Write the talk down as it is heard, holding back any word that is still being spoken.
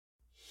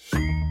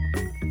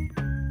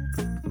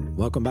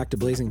Welcome back to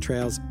Blazing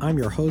Trails. I'm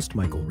your host,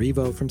 Michael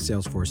Revo from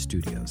Salesforce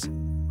Studios.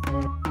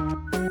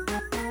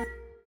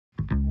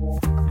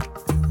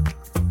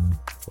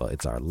 Well,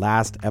 it's our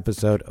last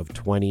episode of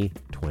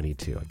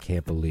 2022. I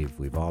can't believe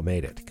we've all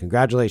made it.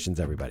 Congratulations,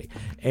 everybody.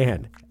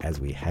 And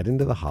as we head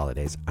into the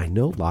holidays, I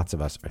know lots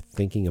of us are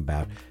thinking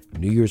about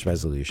New Year's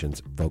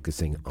resolutions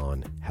focusing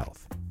on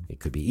health. It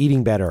could be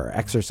eating better or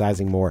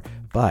exercising more,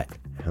 but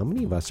how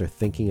many of us are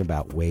thinking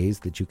about ways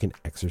that you can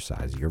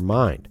exercise your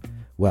mind?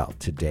 Well,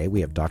 today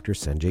we have Dr.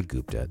 Sanjay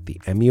Gupta,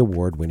 the Emmy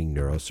Award-winning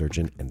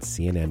neurosurgeon and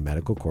CNN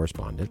medical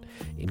correspondent,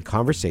 in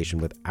conversation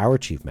with our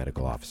Chief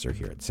Medical Officer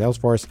here at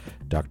Salesforce,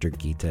 Dr.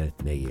 Geeta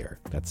Nair.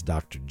 That's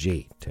Dr.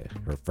 G to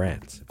her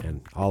friends and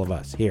all of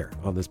us here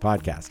on this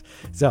podcast.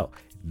 So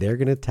they're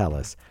going to tell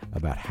us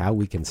about how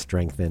we can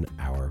strengthen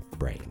our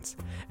brains.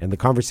 And the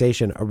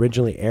conversation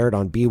originally aired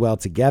on Be Well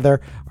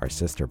Together, our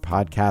sister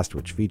podcast,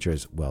 which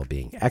features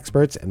well-being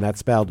experts, and that's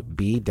spelled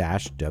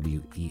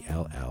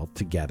B-W-E-L-L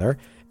together.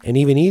 And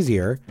even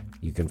easier,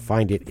 you can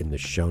find it in the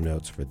show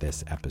notes for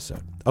this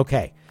episode.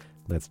 Okay,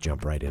 let's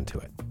jump right into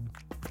it.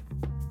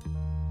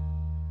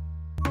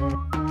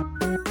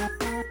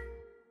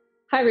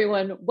 Hi,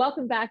 everyone.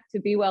 Welcome back to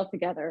Be Well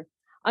Together.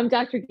 I'm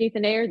Dr. Geeta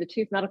Nair, the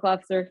Chief Medical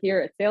Officer here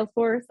at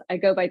Salesforce. I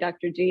go by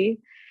Dr. G.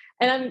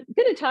 And I'm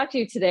going to talk to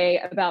you today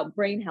about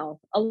brain health.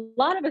 A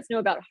lot of us know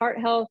about heart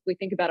health. We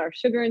think about our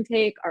sugar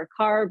intake, our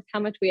carbs,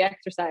 how much we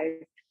exercise.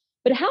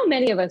 But how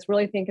many of us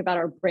really think about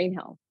our brain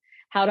health?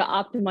 How to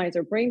optimize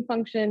our brain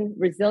function,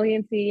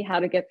 resiliency, how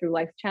to get through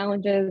life's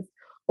challenges.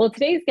 Well,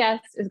 today's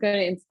guest is going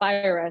to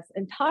inspire us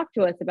and talk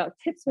to us about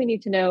tips we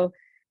need to know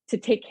to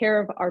take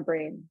care of our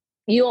brain.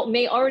 You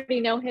may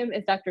already know him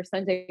as Dr.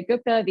 Sanjay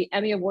Gupta, the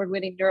Emmy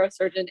Award-winning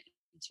neurosurgeon and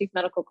Chief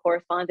Medical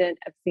Correspondent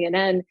of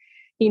CNN.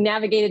 He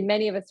navigated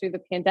many of us through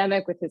the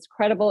pandemic with his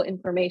credible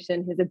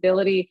information, his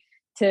ability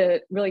to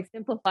really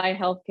simplify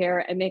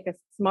healthcare and make us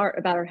smart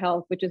about our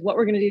health, which is what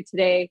we're going to do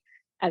today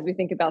as we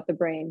think about the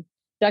brain.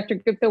 Dr.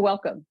 Gupta,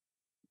 welcome.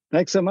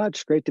 Thanks so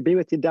much. Great to be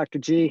with you, Dr.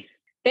 G.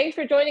 Thanks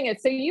for joining us.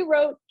 So you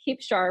wrote Keep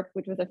Sharp,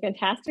 which was a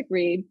fantastic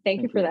read.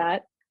 Thank you for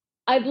that.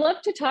 I'd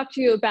love to talk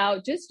to you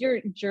about just your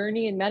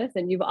journey in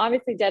medicine. You've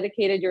obviously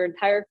dedicated your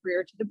entire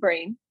career to the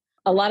brain.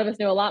 A lot of us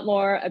know a lot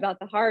more about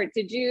the heart.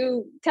 Did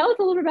you tell us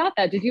a little bit about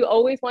that? Did you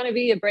always want to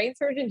be a brain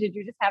surgeon? Did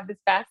you just have this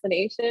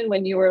fascination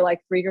when you were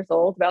like 3 years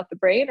old about the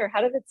brain, or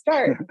how did it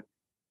start?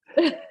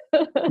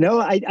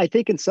 No, I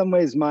think in some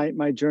ways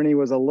my journey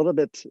was a little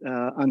bit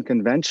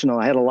unconventional.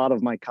 I had a lot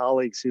of my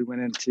colleagues who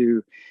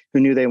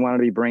knew they wanted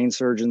to be brain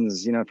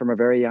surgeons, from a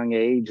very young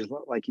age,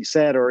 like you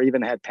said, or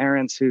even had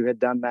parents who had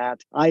done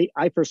that. I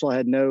first of all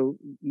had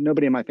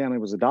nobody in my family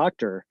was a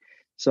doctor,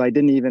 so I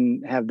didn't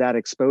even have that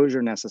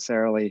exposure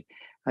necessarily.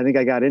 I think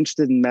I got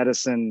interested in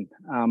medicine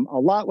a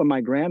lot when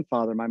my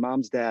grandfather, my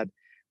mom's dad,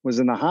 was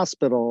in the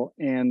hospital,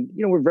 and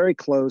we're very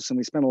close, and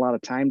we spent a lot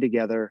of time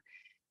together.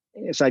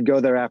 So I'd go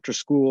there after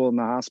school in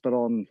the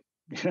hospital and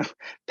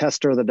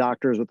pester the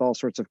doctors with all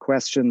sorts of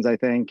questions, I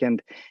think.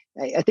 And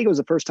I think it was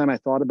the first time I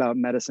thought about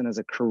medicine as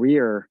a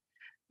career.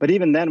 But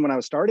even then, when I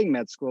was starting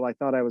med school, I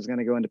thought I was going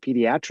to go into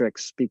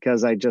pediatrics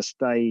because I just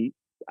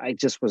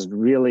was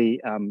really,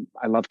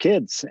 I love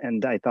kids.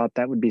 And I thought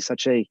that would be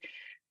such a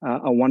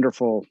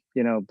wonderful,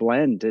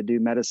 blend to do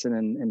medicine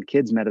and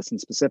kids medicine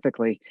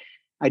specifically.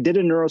 I did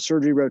a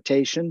neurosurgery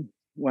rotation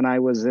when I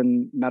was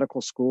in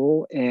medical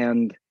school,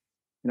 and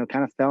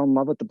kind of fell in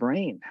love with the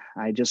brain.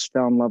 I just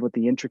fell in love with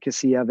the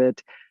intricacy of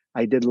it.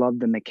 I did love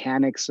the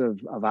mechanics of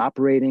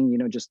operating,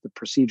 just the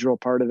procedural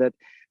part of it,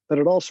 but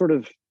it all sort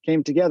of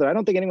came together. I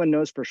don't think anyone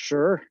knows for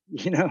sure,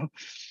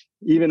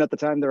 even at the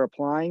time they're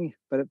applying,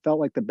 but it felt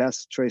like the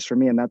best choice for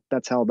me, and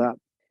that's held up.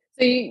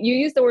 So you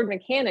used the word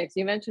mechanics.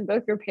 You mentioned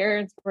both your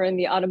parents were in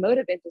the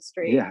automotive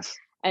industry. Yes.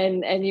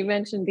 And you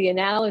mentioned the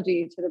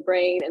analogy to the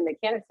brain and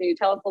mechanics. Can you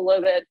tell us a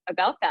little bit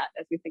about that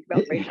as we think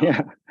about brain health?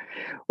 Yeah.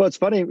 Well, it's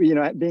funny,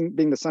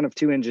 being the son of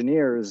two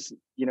engineers,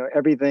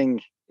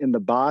 everything in the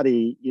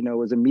body,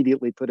 was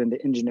immediately put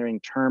into engineering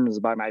terms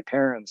by my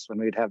parents when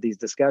we'd have these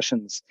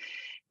discussions.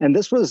 And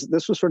this was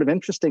sort of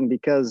interesting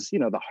because,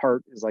 the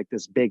heart is like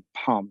this big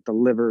pump, the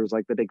liver is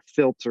like the big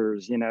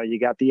filters, you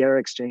got the air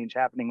exchange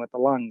happening with the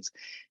lungs.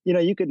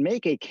 You could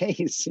make a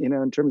case,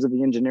 in terms of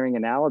the engineering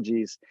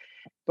analogies.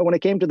 But when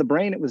it came to the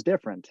brain, it was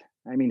different.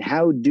 I mean,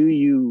 how do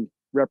you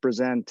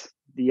represent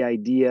the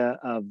idea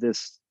of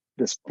this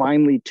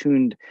finely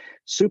tuned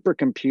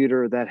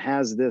supercomputer that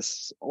has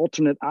this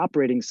alternate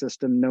operating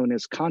system known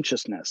as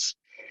consciousness?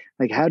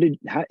 Like,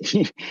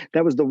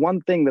 that was the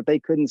one thing that they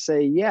couldn't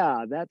say,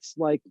 yeah, that's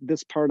like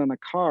this part on a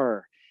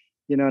car,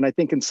 and I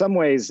think in some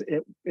ways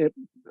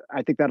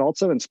I think that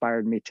also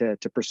inspired me to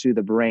pursue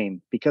the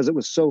brain because it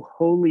was so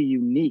wholly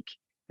unique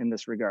in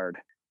this regard.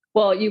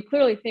 Well, you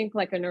clearly think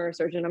like a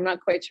neurosurgeon. I'm not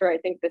quite sure I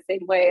think the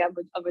same way.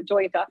 I'm a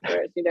joint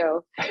doctor, as you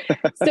know.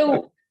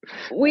 So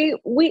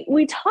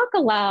we talk a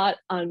lot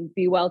on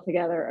Be Well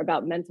Together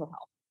about mental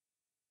health.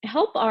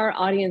 Help our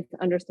audience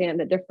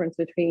understand the difference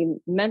between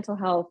mental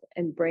health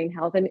and brain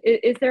health. And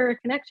is there a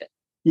connection?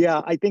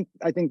 Yeah, I think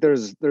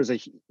there's a,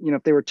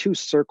 if there were two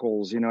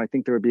circles, I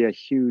think there would be a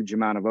huge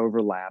amount of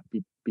overlap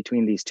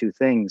between these two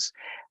things.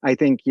 I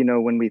think,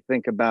 when we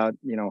think about,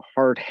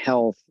 heart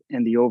health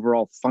and the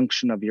overall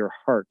function of your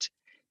heart,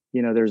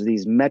 there's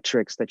these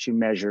metrics that you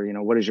measure.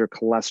 What is your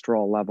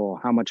cholesterol level?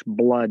 How much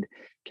blood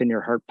can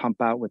your heart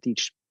pump out with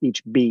each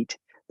beat?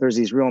 There's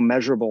these real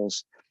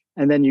measurables.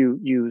 And then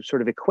you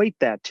sort of equate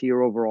that to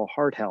your overall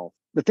heart health.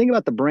 The thing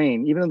about the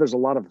brain, even though there's a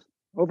lot of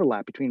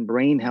overlap between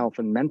brain health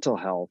and mental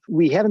health,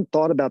 we haven't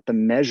thought about the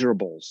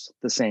measurables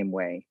the same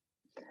way.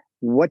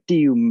 What do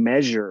you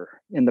measure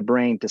in the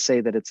brain to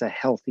say that it's a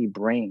healthy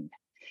brain?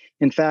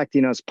 In fact,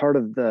 as part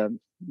of the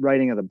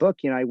writing of the book,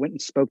 I went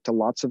and spoke to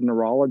lots of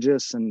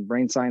neurologists and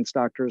brain science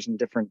doctors in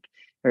different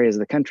areas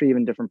of the country,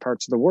 even different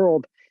parts of the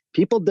world.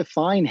 People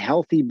define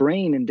healthy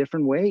brain in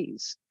different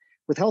ways.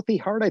 With healthy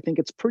heart, I think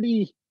it's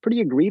pretty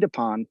agreed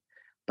upon,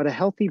 but a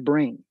healthy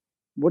brain,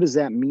 what does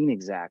that mean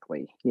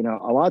exactly? A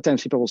lot of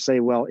times people will say,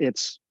 well,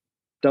 it's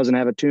doesn't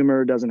have a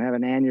tumor, doesn't have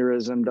an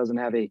aneurysm, doesn't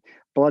have a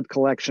blood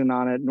collection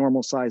on it,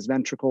 normal sized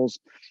ventricles.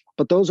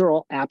 But those are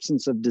all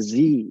absence of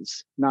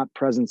disease, not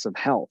presence of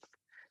health.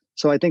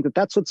 So I think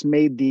that's what's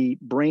made the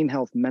brain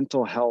health,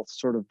 mental health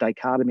sort of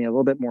dichotomy a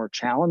little bit more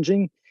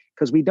challenging,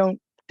 because we don't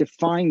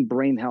define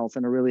brain health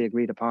in a really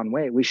agreed upon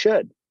way. We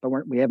should, but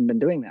we haven't been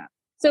doing that.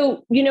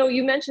 So,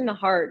 you mentioned the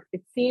heart.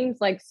 It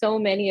seems like so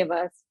many of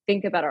us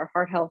think about our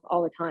heart health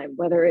all the time,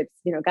 whether it's,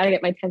 got to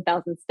get my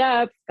 10,000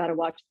 steps, got to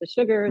watch the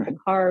sugar, the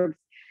carbs.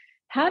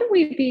 How do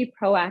we be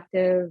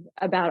proactive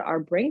about our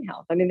brain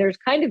health? I mean, there's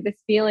kind of this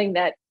feeling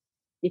that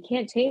you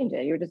can't change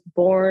it. You're just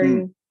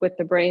born with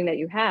the brain that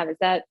you have. Is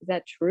that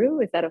true?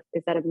 Is that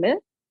a myth?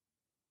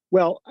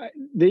 Well,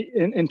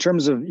 in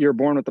terms of you're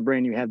born with the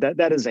brain you have,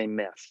 that is a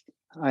myth.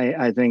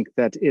 I think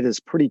that it is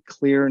pretty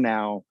clear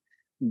now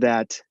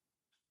that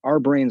our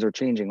brains are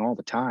changing all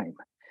the time.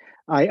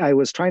 I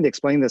was trying to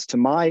explain this to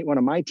one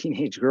of my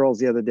teenage girls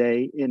the other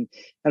day. I don't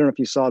know if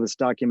you saw this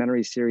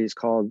documentary series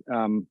called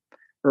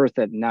Earth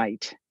at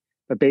Night,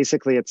 but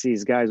basically it's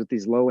these guys with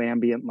these low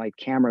ambient light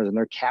cameras, and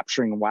they're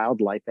capturing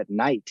wildlife at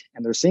night,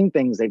 and they're seeing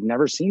things they've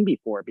never seen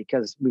before,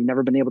 because we've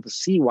never been able to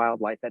see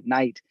wildlife at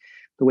night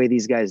the way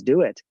these guys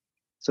do it.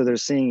 So they're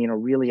seeing,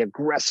 really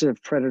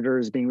aggressive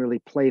predators being really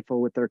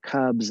playful with their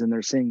cubs, and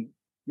they're seeing,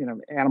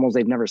 animals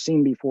they've never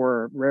seen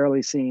before,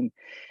 rarely seen.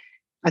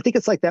 I think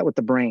it's like that with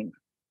the brain.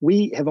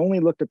 We have only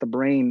looked at the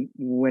brain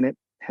when it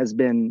has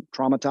been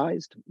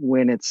traumatized,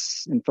 when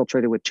it's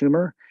infiltrated with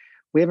tumor.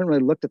 We haven't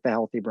really looked at the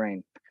healthy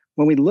brain.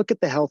 When we look at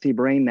the healthy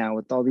brain now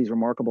with all these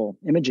remarkable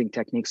imaging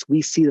techniques,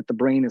 we see that the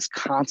brain is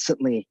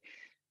constantly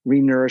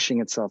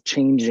renourishing itself,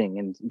 changing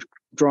and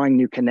drawing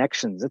new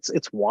connections.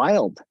 It's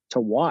wild to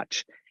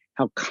watch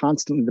how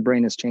constantly the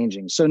brain is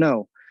changing. So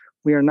no,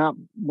 we're not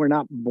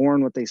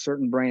born with a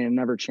certain brain and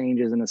never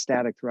changes and is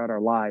static throughout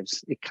our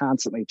lives. It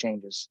constantly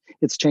changes.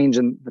 It's changed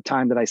in the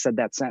time that I said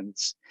that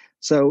sentence.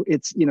 So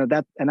it's,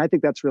 that, and I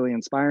think that's really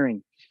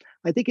inspiring.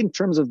 I think in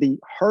terms of the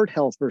heart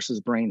health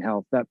versus brain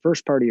health, that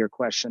first part of your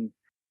question,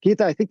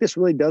 Geeta, I think this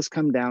really does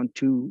come down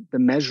to the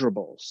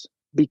measurables,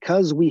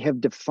 because we have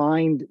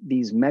defined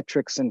these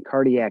metrics in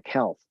cardiac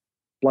health,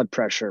 blood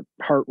pressure,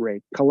 heart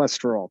rate,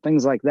 cholesterol,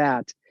 things like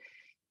that.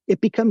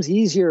 It becomes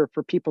easier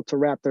for people to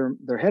wrap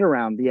their head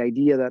around the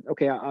idea that,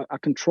 okay, I'll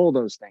control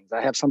those things.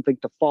 I have something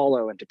to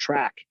follow and to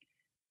track.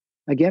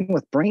 Again,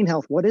 with brain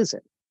health, what is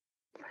it?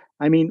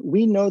 I mean,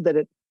 we know that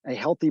a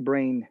healthy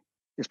brain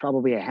is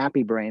probably a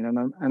happy brain.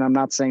 And I'm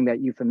not saying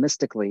that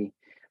euphemistically,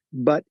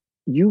 but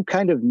you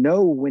kind of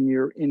know when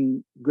you're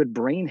in good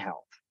brain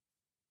health.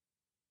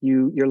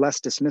 You're less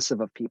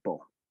dismissive of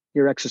people.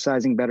 You're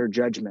exercising better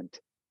judgment.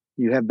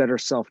 You have better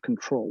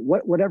self-control,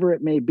 whatever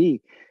it may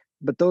be.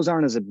 But those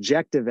aren't as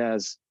objective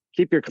as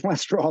keep your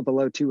cholesterol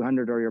below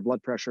 200 or your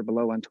blood pressure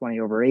below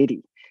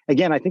 120/80.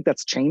 Again, I think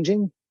that's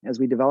changing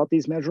as we develop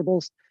these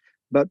measurables.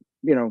 But,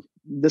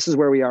 this is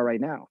where we are right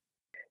now.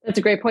 That's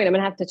a great point. I'm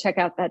going to have to check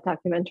out that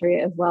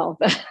documentary as well.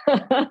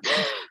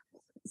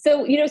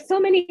 So, so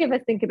many of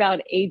us think about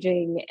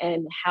aging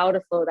and how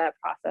to slow that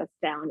process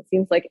down. It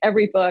seems like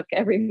every book,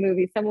 every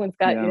movie, someone's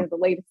got, the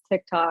latest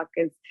TikTok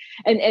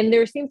and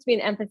there seems to be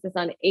an emphasis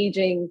on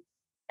aging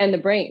and the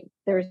brain.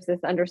 There's this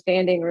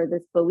understanding or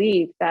this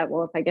belief that,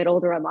 well, if I get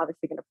older, I'm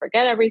obviously going to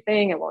forget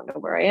everything. I won't know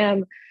where I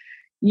am.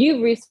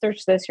 You've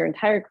researched this your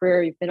entire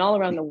career. You've been all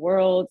around the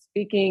world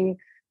speaking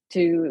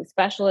to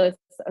specialists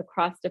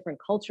across different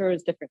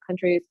cultures, different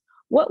countries.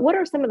 What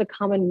are some of the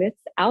common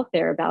myths out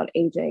there about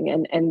aging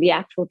and the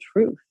actual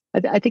truth?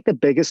 I think the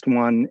biggest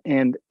one,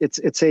 and it's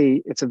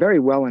a very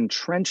well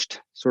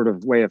entrenched sort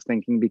of way of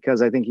thinking,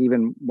 because I think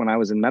even when I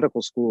was in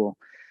medical school,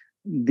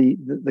 the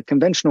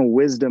conventional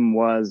wisdom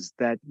was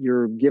that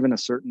you're given a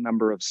certain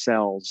number of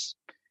cells,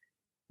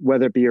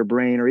 whether it be your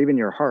brain or even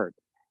your heart,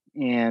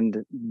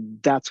 and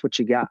that's what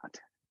you got.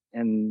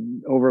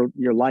 And over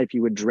your life,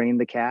 you would drain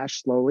the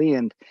cash slowly,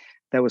 and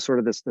that was sort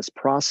of this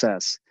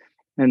process.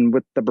 And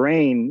with the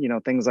brain,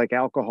 things like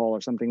alcohol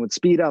or something would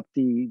speed up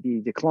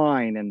the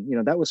decline.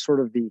 And, that was sort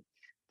of the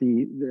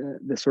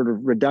the sort of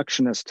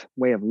reductionist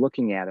way of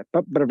looking at it,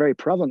 but a very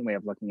prevalent way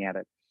of looking at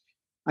it.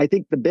 I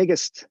think the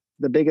biggest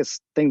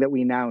thing that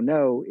we now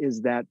know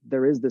is that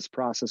there is this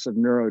process of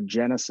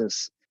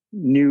neurogenesis,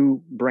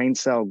 new brain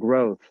cell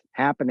growth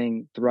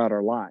happening throughout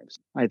our lives.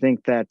 I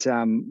think that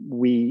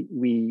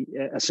we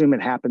assume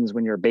it happens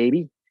when you're a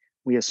baby.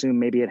 We assume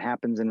maybe it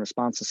happens in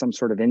response to some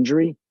sort of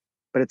injury,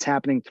 but it's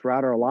happening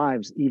throughout our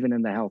lives, even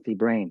in the healthy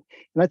brain.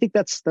 And I think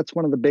that's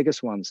one of the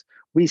biggest ones.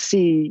 We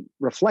see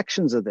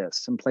reflections of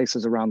this in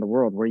places around the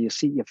world where you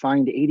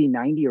find 80,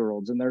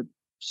 90-year-olds and they're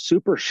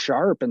super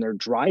sharp and they're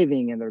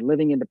driving and they're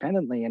living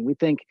independently. And we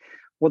think,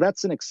 well,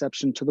 that's an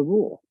exception to the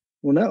rule.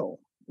 Well, no,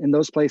 in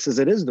those places,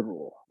 it is the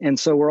rule. And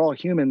so we're all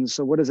humans.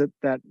 So what is it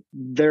that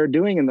they're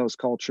doing in those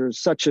cultures,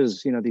 such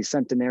as, these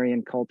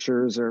centenarian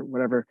cultures or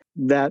whatever,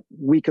 that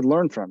we could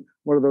learn from?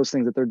 What are those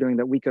things that they're doing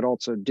that we could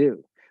also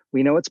do?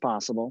 We know it's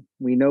possible.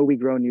 We know we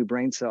grow new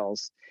brain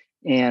cells.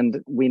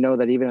 And we know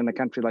that even in a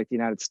country like the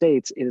United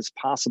States, it is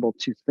possible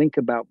to think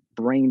about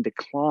brain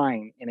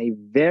decline in a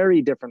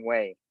very different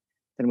way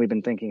than we've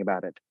been thinking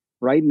about it.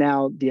 Right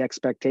now, the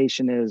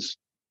expectation is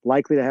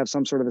likely to have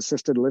some sort of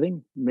assisted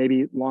living,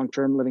 maybe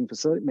long-term living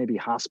facility, maybe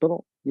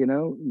hospital,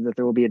 that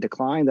there will be a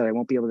decline, that I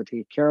won't be able to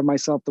take care of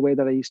myself the way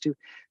that I used to.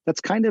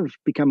 That's kind of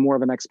become more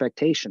of an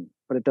expectation,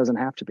 but it doesn't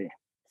have to be.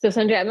 So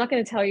Sanjay, I'm not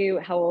going to tell you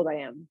how old I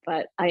am,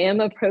 but I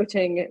am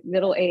approaching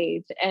middle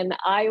age, and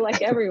I,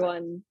 like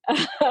everyone,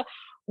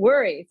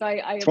 worry. So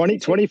I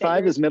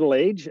 25 is middle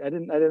age. I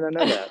didn't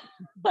know that.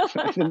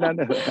 I did not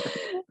know that.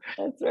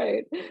 That's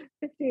right.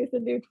 50 is the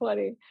new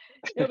 20.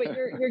 No, but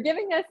you're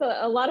giving us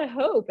a lot of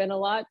hope and a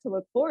lot to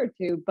look forward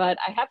to. But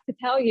I have to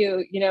tell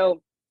you,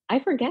 I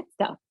forget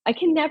stuff. I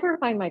can never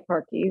find my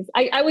car keys.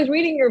 I was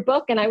reading your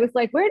book and I was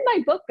like, where'd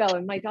my book go?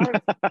 And my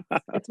daughter,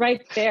 it's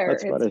right there.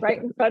 It's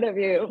right in front of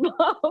you,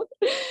 Mom.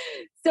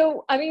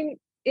 So,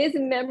 is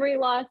memory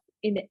loss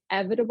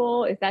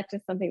inevitable? Is that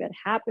just something that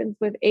happens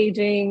with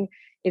aging?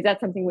 Is that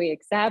something we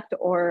accept?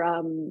 Or,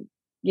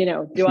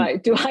 do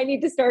I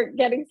need to start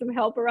getting some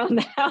help around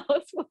the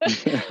house?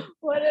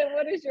 What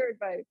is your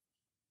advice?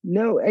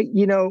 No,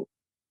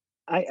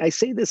 I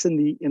say this in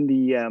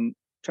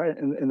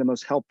the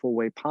most helpful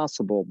way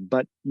possible,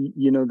 but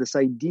this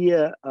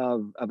idea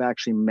of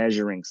actually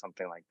measuring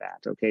something like that.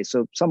 Okay,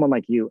 so someone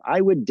like you,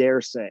 I would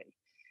dare say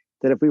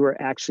that if we were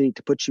actually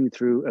to put you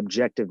through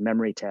objective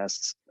memory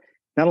tests,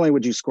 not only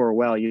would you score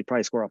well, you'd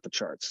probably score off the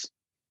charts.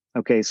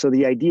 Okay, so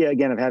the idea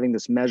again of having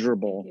this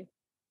measurable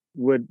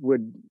would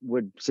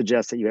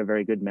suggest that you have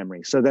very good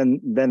memory. So then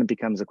it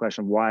becomes a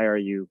question: why are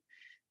you,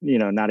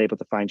 not able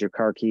to find your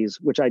car keys?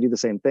 Which I do the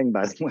same thing,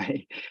 by the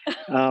way.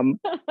 And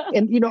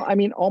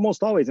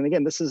almost always. And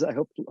again, this is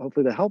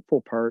hopefully the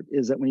helpful part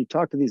is that when you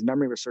talk to these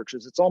memory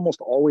researchers, it's almost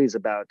always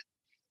about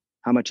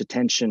how much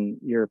attention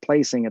you're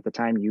placing at the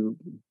time you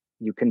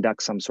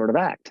conduct some sort of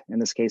act. In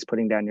this case,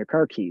 putting down your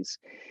car keys.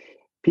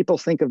 People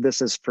think of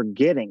this as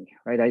forgetting,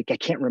 right? I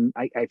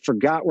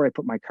forgot where I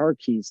put my car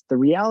keys. The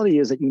reality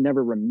is that you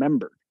never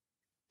remembered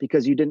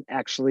because you didn't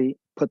actually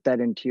put that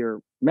into your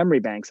memory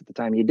banks at the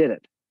time you did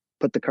it.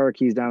 Put the car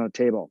keys down on the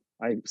table.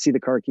 I see the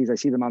car keys. I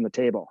see them on the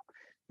table.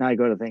 Now I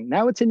go to think,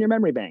 now it's in your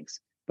memory banks.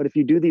 But if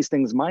you do these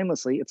things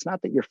mindlessly, it's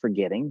not that you're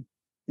forgetting.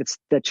 It's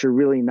that you're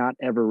really not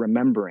ever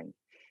remembering.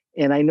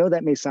 And I know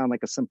that may sound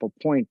like a simple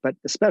point, but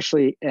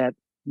especially at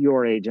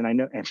your age,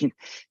 and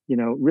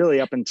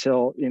really up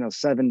until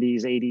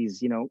 70s,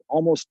 80s,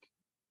 almost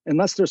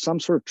unless there's some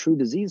sort of true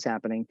disease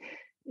happening,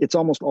 it's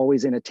almost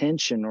always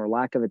inattention or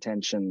lack of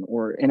attention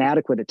or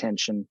inadequate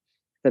attention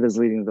that is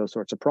leading to those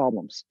sorts of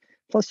problems.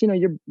 Plus,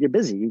 you're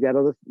busy.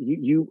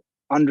 You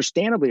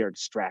understandably are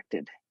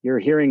distracted. You're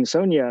hearing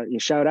Sonia, you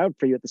shout out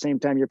for you at the same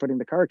time you're putting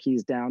the car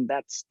keys down.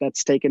 That's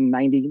taken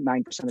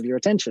 99% of your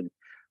attention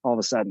all of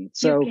a sudden.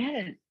 So you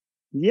get it.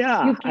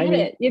 Yeah, you get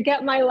it. You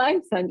get my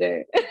life,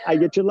 Sanjay. I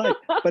get your life,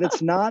 but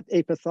it's not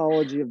a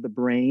pathology of the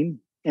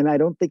brain, and I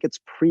don't think it's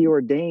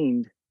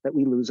preordained that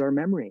we lose our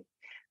memory.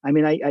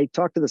 I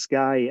talked to this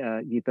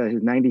guy, Geetha,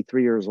 who's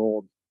 93 years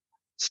old,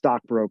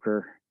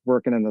 stockbroker,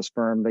 working in this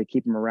firm. They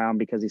keep him around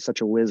because he's such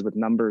a whiz with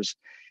numbers,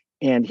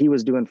 and he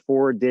was doing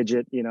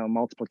 4-digit,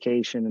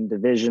 multiplication and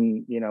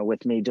division,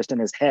 with me just in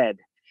his head,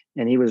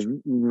 and he was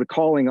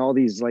recalling all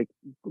these like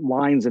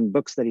lines and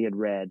books that he had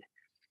read.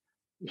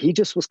 He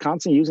just was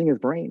constantly using his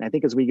brain. I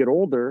think as we get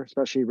older,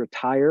 especially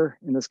retire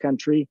in this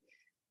country,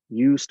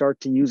 you start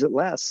to use it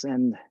less.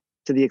 And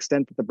to the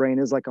extent that the brain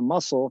is like a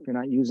muscle, if you're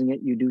not using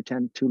it, you do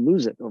tend to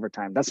lose it over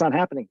time. That's not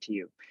happening to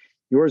you.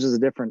 Yours is a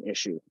different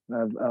issue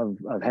of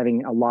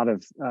having a lot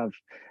of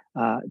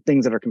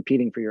things that are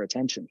competing for your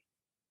attention.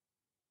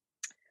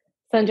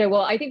 Sanjay,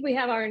 well, I think we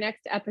have our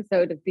next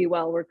episode of Be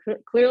Well. We're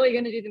clearly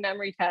going to do the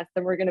memory test,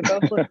 and we're going to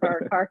both look for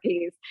our car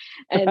keys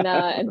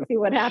and see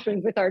what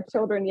happens with our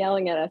children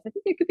yelling at us. I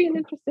think it could be an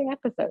interesting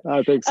episode.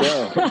 I think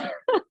so.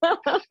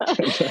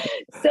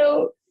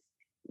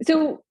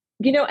 So,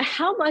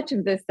 how much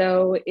of this,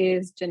 though,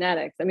 is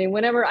genetics?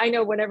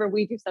 Whenever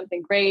we do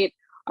something great,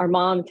 our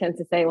mom tends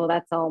to say, well,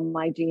 that's all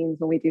my genes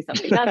when we do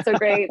something not so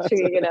great.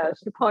 She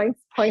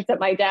points at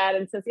my dad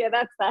and says, yeah,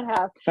 that's that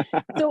half.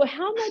 So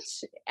how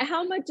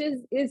much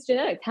is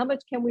genetics? How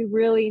much can we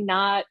really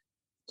not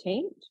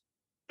change?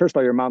 First of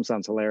all, your mom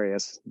sounds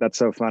hilarious. That's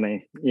so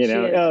funny.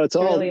 It's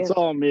really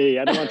all me.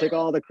 I don't want to take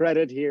all the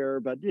credit here,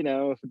 but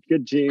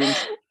good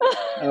genes.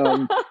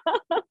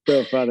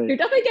 So funny. You're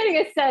definitely getting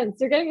a sense.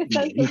 You're getting a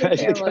sense of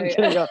your family.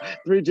 I'm getting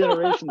 3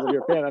 generations of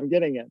your family. I'm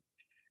getting it.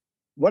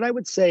 What I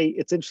would say,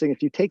 it's interesting,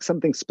 if you take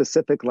something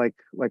specific like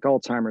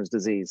Alzheimer's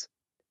disease,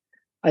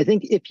 I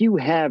think if you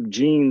have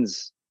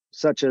genes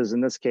such as,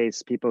 in this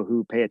case, people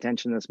who pay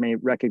attention to this may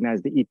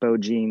recognize the EPO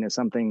gene as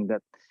something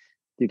that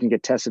you can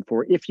get tested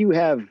for. If you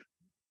have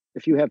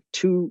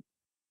two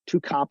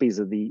copies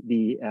of the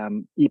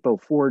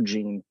EPO4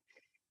 gene,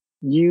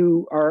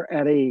 you are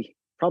at a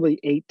probably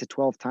 8 to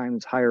 12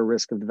 times higher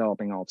risk of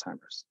developing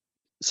Alzheimer's.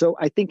 So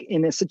I think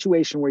in a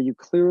situation where you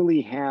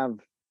clearly have,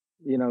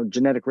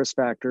 genetic risk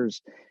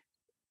factors,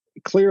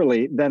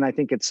 clearly, then I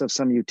think it's of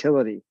some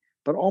utility.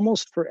 But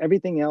almost for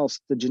everything else,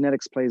 the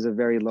genetics plays a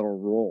very little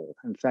role.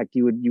 In fact,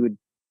 you would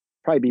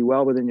probably be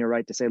well within your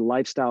right to say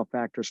lifestyle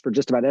factors for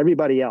just about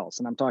everybody else.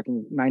 And I'm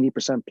talking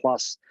 90%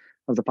 plus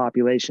of the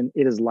population,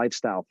 it is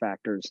lifestyle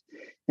factors.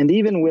 And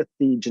even with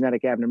the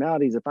genetic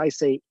abnormalities, if I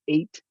say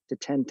 8 to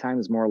 10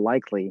 times more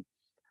likely,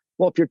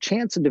 well, if your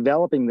chance of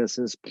developing this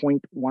is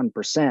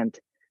 0.1%,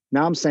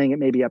 now I'm saying it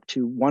may be up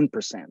to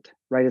 1%,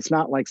 right? It's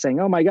not like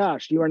saying, oh my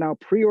gosh, you are now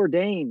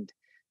preordained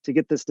to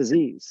get this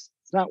disease.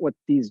 It's not what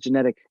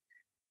genetic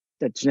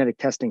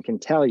testing can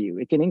tell you.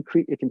 It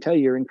can tell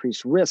you your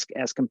increased risk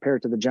as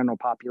compared to the general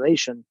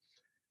population.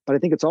 But I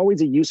think it's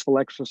always a useful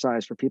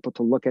exercise for people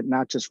to look at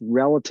not just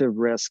relative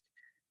risk,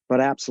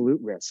 but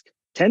absolute risk.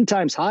 10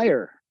 times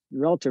higher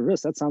relative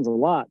risk, that sounds a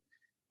lot.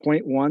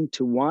 0.1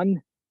 to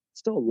 1,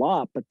 still a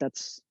lot, but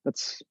that's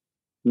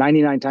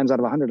 99 times out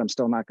of 100, I'm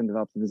still not going to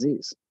develop the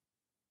disease.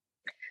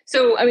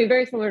 So, I mean,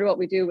 very similar to what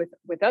we do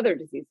with other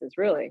diseases,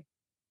 really.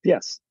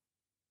 Yes,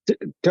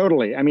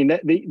 totally. I mean,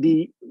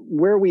 the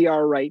where we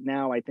are right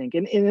now, I think,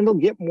 and it'll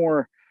get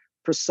more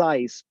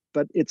precise,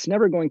 but it's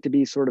never going to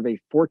be sort of a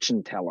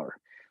fortune teller,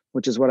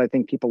 which is what I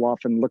think people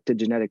often look to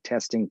genetic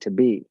testing to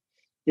be.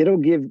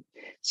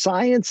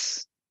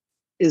 Science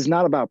is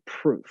not about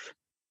proof.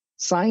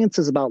 Science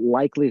is about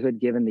likelihood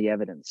given the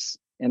evidence.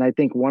 And I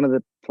think one of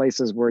the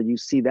places where you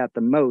see that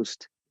the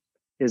most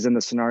is in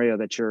the scenario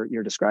that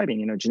you're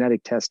describing,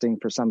 genetic testing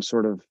for some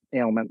sort of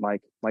ailment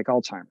like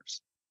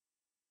Alzheimer's.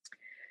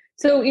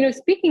 So,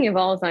 speaking of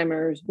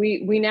Alzheimer's,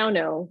 we now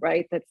know,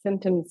 right, that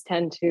symptoms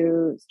tend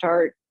to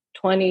start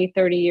 20,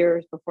 30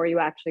 years before you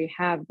actually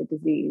have the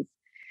disease.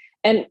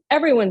 And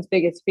everyone's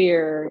biggest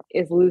fear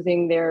is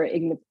losing their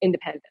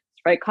independence,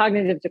 right?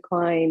 Cognitive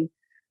decline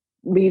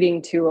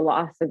leading to a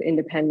loss of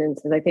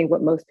independence is, I think,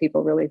 what most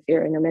people really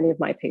fear. I know many of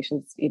my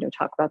patients,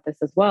 talk about this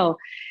as well.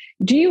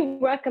 Do you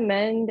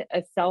recommend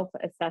a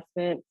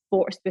self-assessment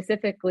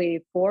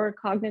specifically for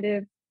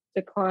cognitive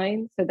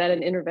decline so that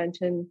an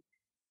intervention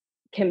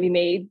can be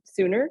made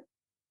sooner?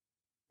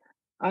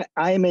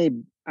 I'm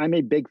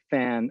a big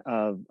fan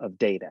of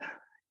data.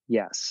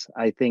 Yes,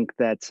 I think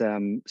that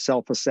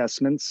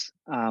self-assessments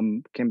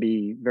can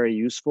be very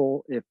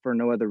useful if for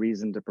no other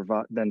reason to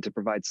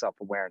provide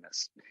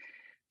self-awareness.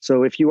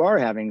 So if you are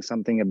having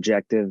something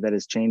objective that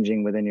is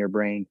changing within your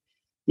brain,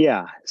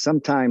 yeah,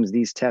 sometimes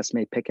these tests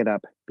may pick it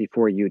up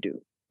before you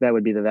do. That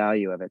would be the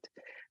value of it.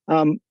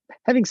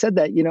 Having said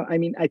that,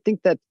 I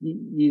think that,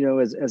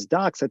 as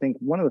docs, I think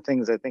one of the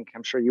things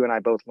I'm sure you and I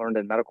both learned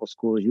in medical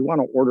school is you want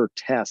to order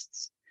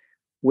tests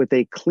with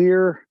a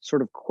clear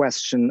sort of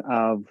question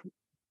of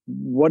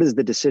what is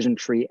the decision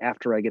tree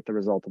after I get the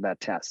result of that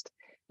test?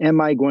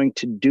 Am I going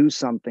to do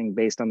something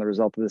based on the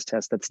result of this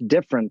test that's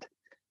different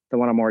than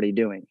what I'm already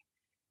doing?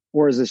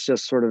 Or is this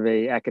just sort of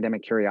a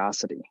academic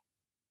curiosity?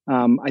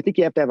 I think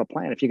you have to have a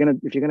plan. If you're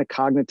gonna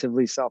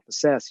cognitively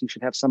self-assess, you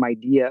should have some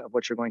idea of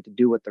what you're going to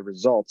do with the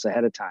results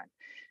ahead of time.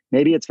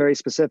 Maybe it's very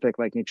specific,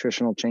 like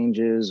nutritional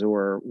changes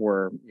or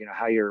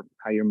how you're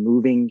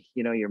moving,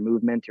 your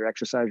movement, your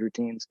exercise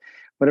routines,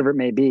 whatever it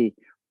may be.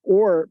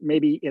 Or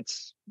maybe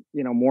it's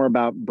more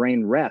about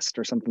brain rest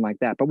or something like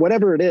that. But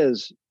whatever it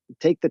is,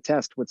 take the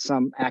test with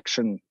some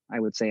action, I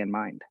would say, in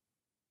mind.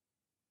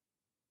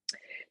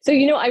 So,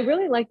 I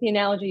really like the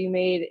analogy you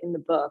made in the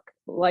book,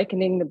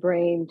 likening the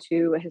brain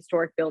to a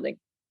historic building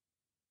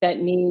that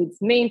needs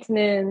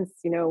maintenance,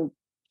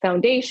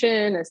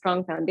 foundation, a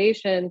strong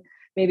foundation,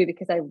 maybe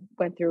because I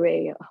went through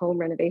a home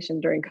renovation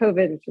during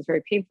COVID, which was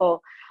very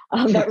painful.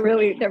 That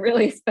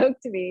really spoke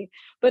to me.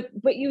 But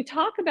you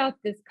talk about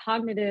this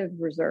cognitive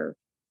reserve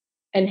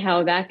and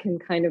how that can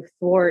kind of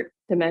thwart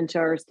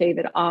dementia or stave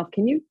it off.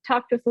 Can you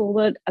talk to us a little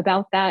bit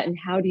about that and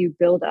how do you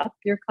build up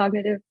your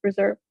cognitive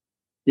reserve?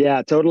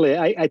 Yeah, totally.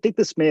 I think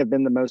this may have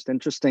been the most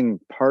interesting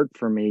part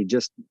for me,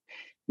 just,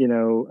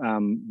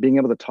 being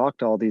able to talk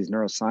to all these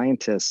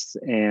neuroscientists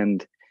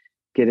and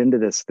get into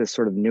this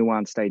sort of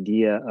nuanced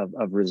idea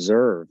of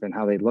reserve and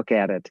how they look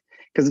at it.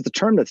 Because it's a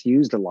term that's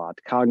used a lot,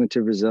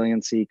 cognitive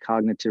resiliency,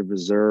 cognitive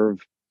reserve.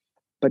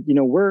 But,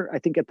 we're, I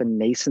think, at the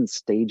nascent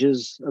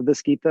stages of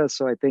this, Geeta.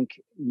 So I think,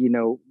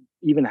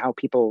 even how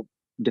people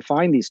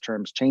define these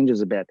terms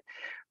changes a bit.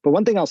 But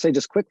one thing I'll say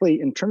just quickly,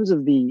 in terms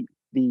of the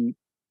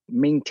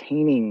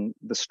maintaining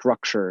the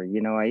structure,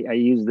 I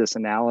use this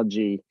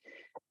analogy.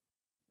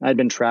 I'd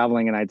been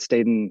traveling and I'd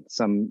stayed in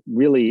some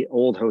really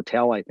old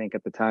hotel, I think,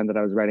 at the time that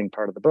I was writing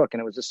part of the book.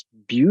 And it was this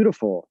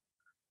beautiful,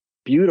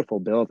 beautiful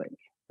building,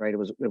 right? It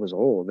was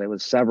old. It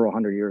was several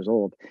hundred years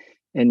old.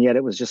 And yet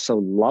it was just so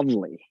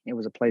lovely. It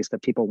was a place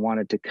that people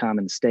wanted to come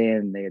and stay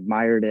in. They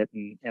admired it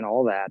and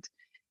all that.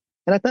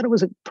 And I thought it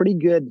was a pretty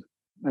good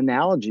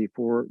analogy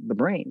for the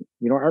brain.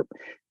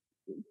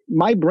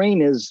 My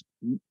brain is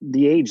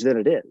the age that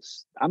it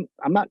is. I'm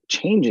not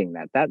changing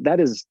that. That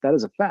is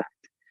a fact.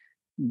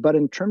 But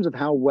in terms of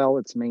how well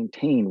it's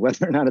maintained,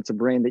 whether or not it's a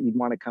brain that you'd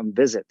want to come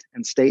visit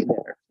and stay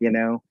there,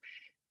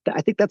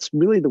 I think that's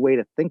really the way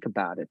to think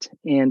about it.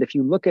 And if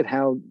you look at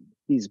how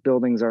these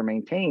buildings are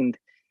maintained,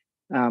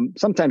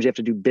 sometimes you have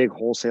to do big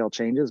wholesale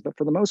changes, but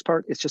for the most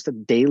part, it's just a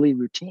daily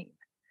routine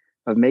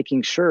of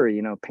making sure,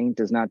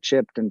 paint is not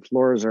chipped and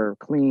floors are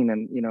clean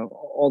and,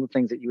 all the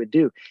things that you would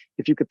do.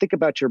 If you could think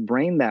about your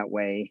brain that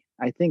way,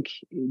 I think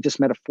just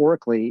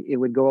metaphorically, it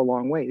would go a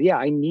long way. Yeah,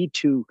 I need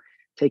to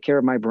take care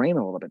of my brain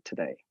a little bit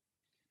today.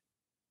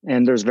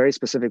 And there's very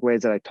specific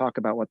ways that I talk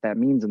about what that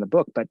means in the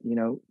book, but,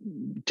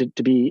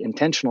 to be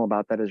intentional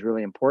about that is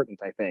really important,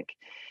 I think.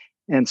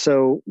 And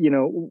so,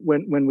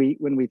 when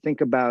we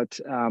think about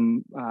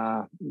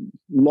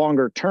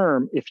longer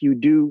term, if you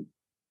do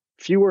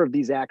fewer of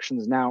these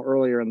actions now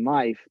earlier in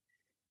life,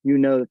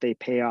 that they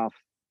pay off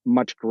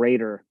much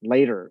greater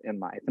later in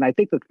life. And I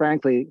think that,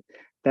 frankly,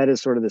 that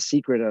is sort of the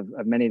secret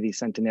of many of these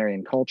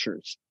centenarian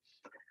cultures.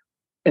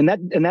 And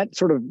that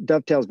sort of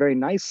dovetails very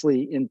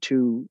nicely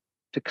into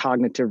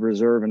cognitive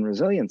reserve and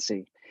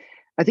resiliency.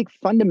 I think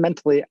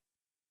fundamentally,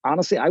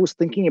 honestly, I was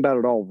thinking about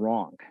it all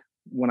wrong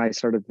when I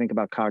started to think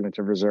about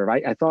cognitive reserve.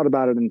 I thought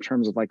about it in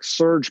terms of like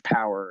surge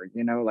power,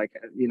 like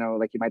you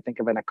might think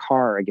of in a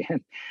car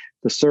again,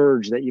 the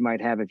surge that you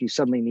might have if you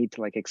suddenly need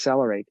to like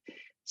accelerate.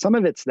 Some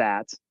of it's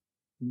that,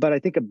 but I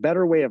think a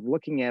better way of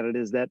looking at it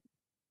is that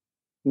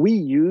we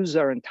use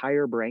our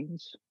entire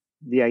brains.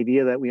 The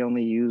idea that we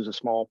only use a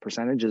small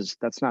percentage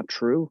that's not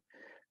true.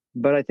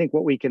 But I think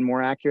what we can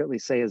more accurately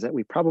say is that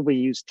we probably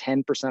use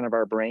 10% of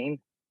our brain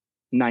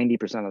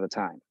 90% of the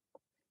time.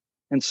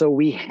 And so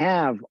we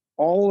have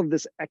all of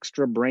this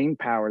extra brain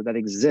power that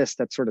exists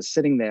that's sort of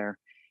sitting there,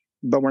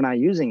 but we're not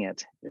using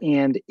it.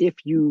 And if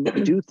you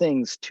do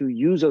things to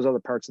use those other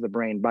parts of the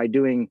brain by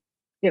doing,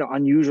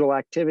 unusual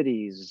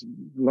activities,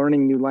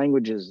 learning new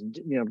languages,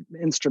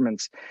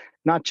 instruments,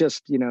 not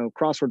just,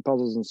 crossword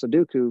puzzles and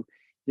Sudoku,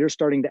 you're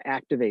starting to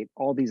activate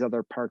all these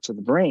other parts of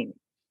the brain.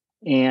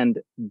 And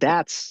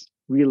that's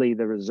really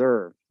the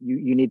reserve.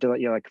 You need to,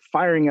 like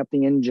firing up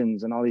the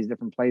engines in all these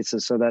different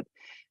places so that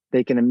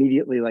they can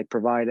immediately like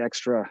provide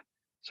extra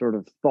sort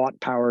of thought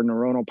power,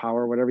 neuronal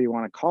power, whatever you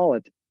want to call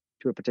it,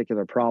 to a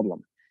particular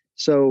problem.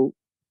 So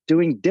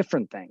doing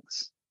different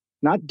things,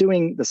 not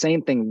doing the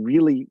same thing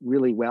really,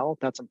 really well,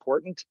 that's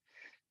important.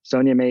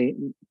 Sonia may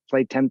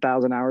play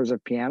 10,000 hours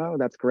of piano,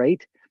 that's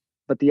great.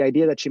 But the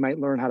idea that she might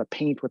learn how to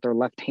paint with her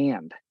left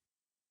hand,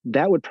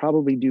 that would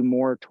probably do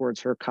more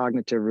towards her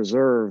cognitive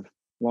reserve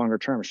longer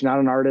term. She's not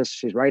an artist,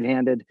 she's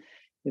right-handed.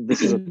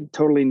 This is a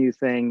totally new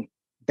thing.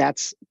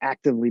 That's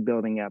actively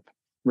building up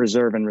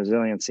reserve and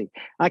resiliency.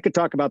 I could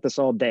talk about this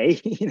all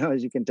day,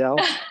 as you can tell,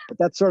 but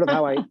that's sort of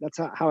how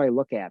I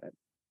look at it.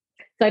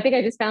 So I think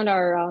I just found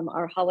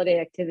our holiday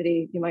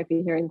activity you might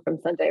be hearing from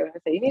Sunday when I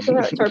say you need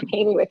to start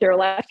painting with your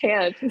left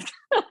hand.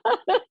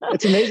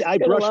 It's amazing. I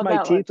brush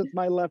my teeth with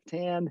my left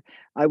hand.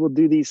 I will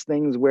do these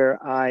things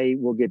where I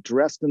will get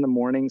dressed in the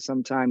morning,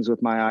 sometimes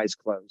with my eyes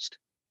closed.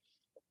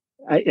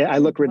 I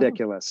look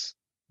ridiculous,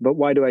 but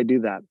why do I do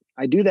that?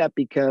 I do that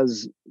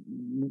because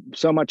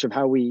so much of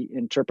how we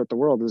interpret the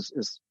world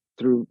is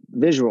through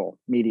visual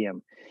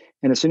medium.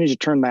 And as soon as you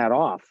turn that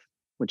off,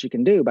 which you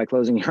can do by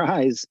closing your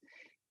eyes,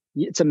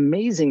 it's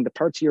amazing the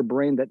parts of your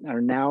brain that are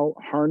now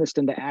harnessed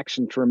into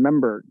action to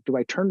remember, do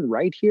I turn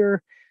right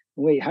here?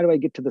 Wait, how do I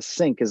get to the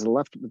sink? Is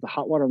the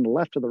hot water on the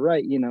left or the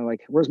right?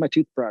 Like, where's my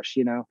toothbrush?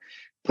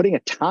 Putting a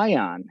tie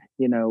on,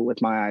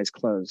 with my eyes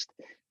closed,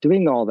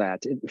 doing all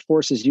that, it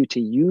forces you to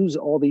use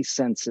all these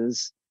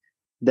senses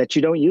that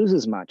you don't use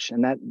as much.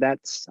 And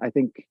that's, I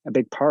think, a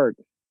big part,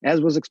 as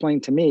was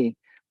explained to me,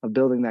 of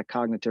building that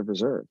cognitive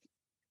reserve.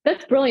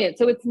 That's brilliant.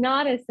 So it's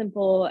not as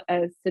simple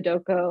as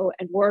Sudoku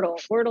and Wordle.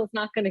 Wordle's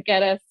not going to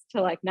get us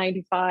to like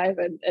 95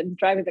 and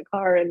driving the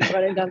car and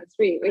running down the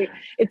street.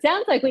 It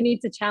sounds like we need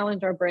to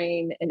challenge our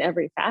brain in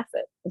every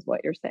facet, is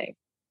what you're saying.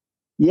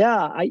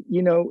 Yeah,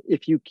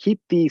 if you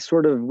keep the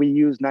sort of, we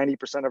use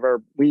 10% of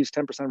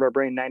our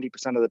brain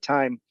 90% of the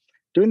time,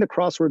 doing the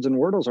crosswords and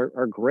Wordles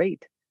are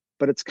great,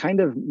 but it's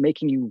kind of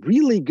making you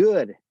really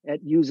good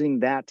at using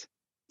that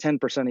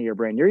 10% of your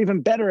brain. You're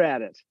even better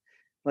at it.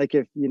 Like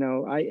if,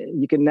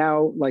 you can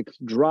now like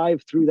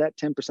drive through that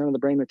 10% of the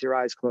brain with your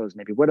eyes closed,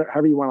 maybe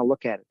however you want to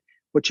look at it.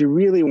 What you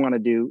really want to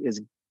do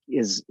is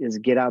is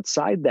get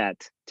outside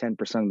that 10%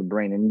 of the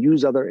brain and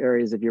use other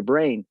areas of your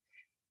brain.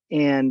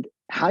 And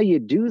how you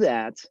do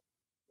that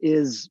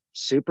is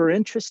super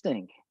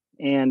interesting.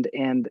 And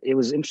it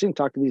was interesting to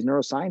talk to these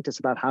neuroscientists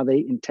about how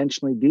they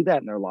intentionally do that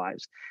in their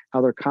lives,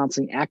 how they're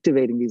constantly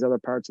activating these other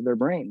parts of their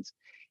brains.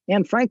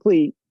 And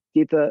frankly,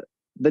 Geetha,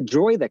 the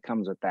joy that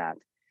comes with that.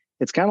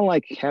 It's kind of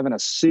like having a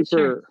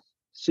super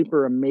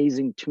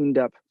amazing tuned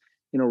up,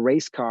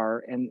 race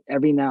car, and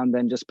every now and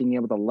then just being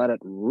able to let it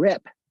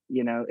rip.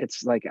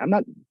 It's like, I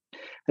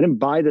didn't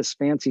buy this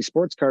fancy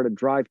sports car to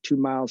drive 2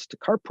 miles to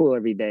carpool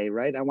every day,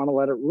 right? I want to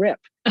let it rip.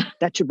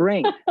 That's your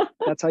brain.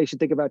 That's how you should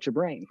think about your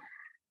brain.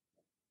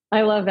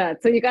 I love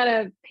that. So you got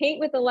to paint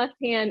with the left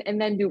hand and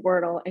then do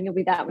Wordle, and you'll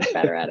be that much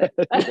better at it.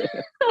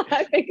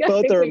 I think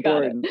are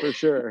important for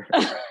sure.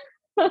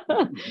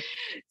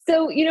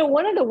 So,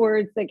 one of the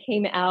words that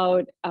came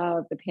out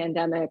of the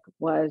pandemic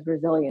was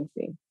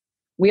resiliency.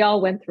 We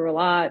all went through a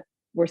lot.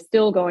 We're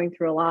still going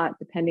through a lot,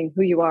 depending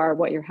who you are,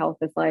 what your health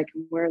is like,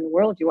 and where in the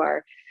world you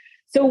are.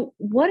 So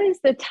what is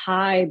the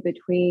tie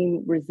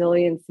between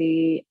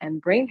resiliency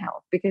and brain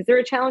health? Because there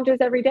are challenges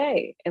every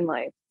day in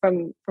life,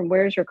 from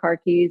where's your car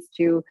keys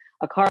to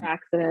a car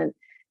accident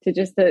to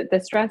just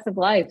the stress of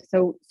life.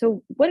 So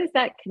what is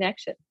that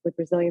connection with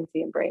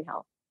resiliency and brain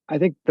health? I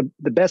think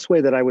the best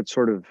way that I would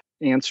sort of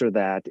answer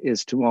that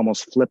is to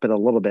almost flip it a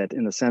little bit,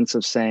 in the sense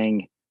of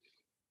saying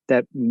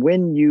that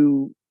when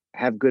you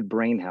have good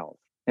brain health,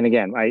 and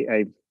again,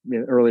 I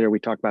earlier we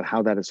talked about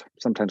how that is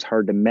sometimes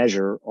hard to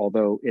measure,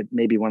 although it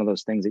may be one of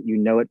those things that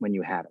it when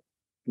you have it.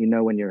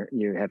 When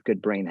you have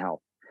good brain health.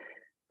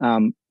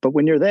 But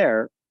when you're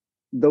there,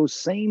 those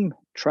same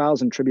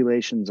trials and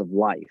tribulations of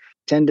life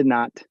tend to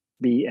not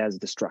be as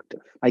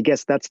destructive. I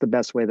guess that's the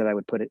best way that I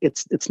would put it.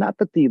 It's not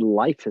that the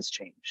life has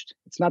changed.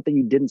 It's not that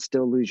you didn't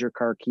still lose your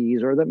car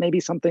keys, or that maybe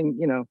something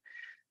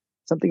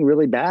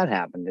really bad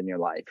happened in your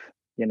life.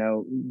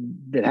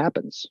 That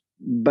happens.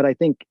 But I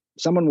think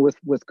someone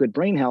with good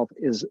brain health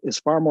is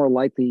far more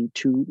likely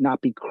to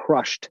not be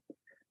crushed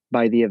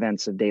by the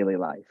events of daily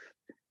life.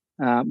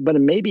 But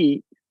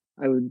maybe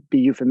I would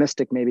be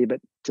euphemistic,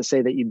 but to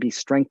say that you'd be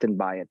strengthened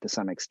by it to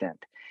some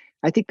extent.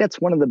 I think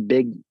that's one of the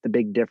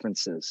big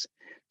differences.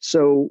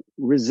 So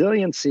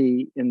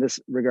resiliency in this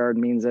regard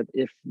means that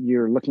if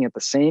you're looking at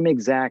the same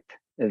exact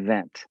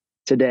event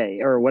today,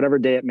 or whatever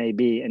day it may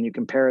be, and you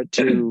compare it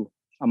to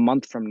a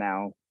month from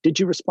now, did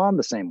you respond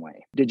the same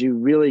way? Did you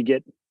really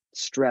get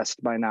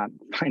stressed by not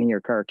finding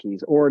your car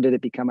keys, or did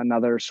it become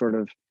another sort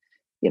of,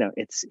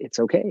 it's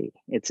okay.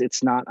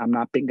 It's not, I'm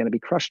not going to be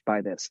crushed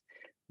by this.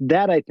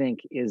 That, I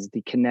think, is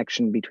the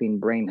connection between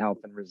brain health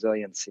and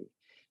resiliency.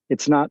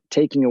 It's not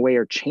taking away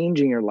or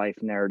changing your life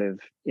narrative.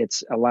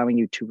 It's allowing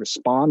you to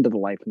respond to the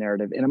life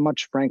narrative in a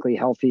much, frankly,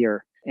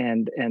 healthier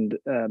and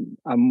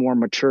a more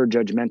mature,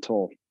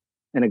 judgmental,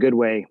 in a good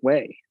way.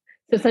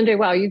 So Sanjay,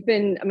 wow,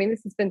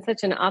 this has been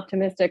such an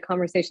optimistic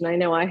conversation. I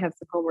know I have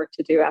some homework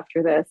to do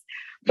after this,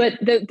 but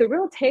the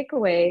real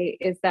takeaway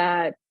is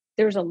that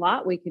there's a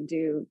lot we can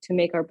do to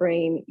make our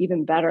brain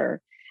even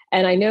better.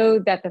 And I know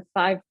that the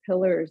 5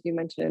 pillars you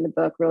mentioned in the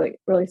book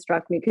really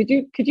struck me.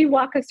 Could you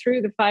walk us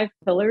through the 5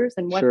 pillars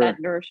and what that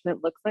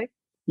nourishment looks like?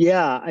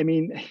 Yeah,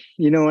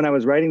 when I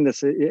was writing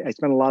this, I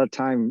spent a lot of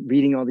time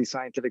reading all these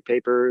scientific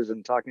papers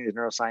and talking to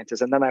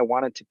neuroscientists, and then I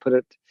wanted to put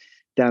it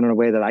down in a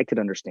way that I could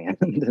understand,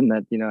 and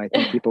that I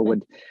think people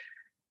would.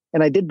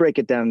 And I did break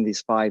it down in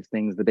these 5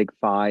 things, the big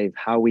 5: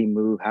 how we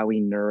move, how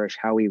we nourish,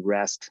 how we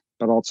rest,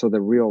 but also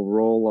the real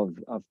role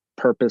of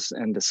purpose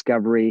and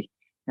discovery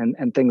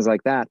and things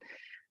like that.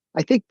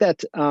 I think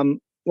that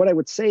what I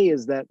would say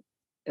is that,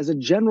 as a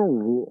general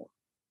rule,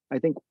 I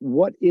think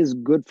what is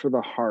good for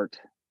the heart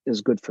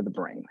is good for the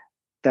brain.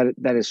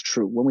 That is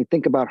true. When we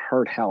think about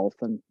heart health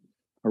and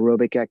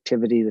aerobic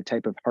activity, the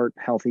type of heart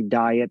healthy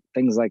diet,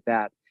 things like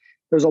that,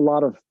 there's a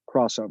lot of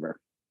crossover.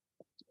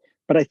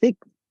 But I think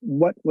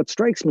what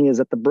strikes me is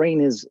that the brain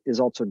is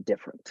also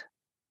different.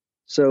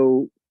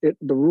 So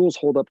the rules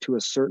hold up to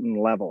a certain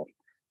level.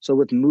 So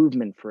with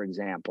movement, for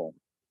example,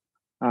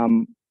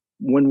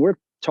 when we're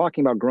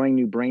talking about growing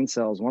new brain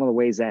cells, one of the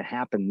ways that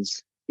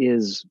happens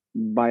is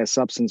by a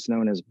substance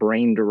known as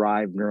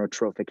brain-derived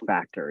neurotrophic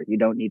factor. You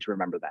don't need to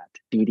remember that,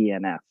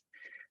 BDNF.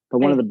 But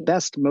one of the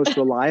best, most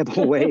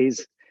reliable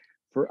ways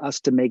for us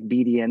to make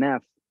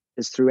BDNF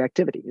is through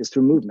activity, is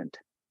through movement.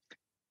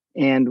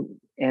 And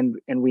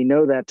we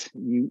know that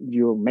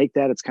you'll make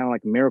that. It's kind of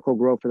like miracle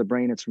grow for the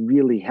brain. It's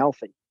really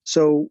healthy.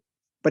 So,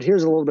 but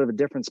here's a little bit of a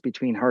difference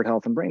between heart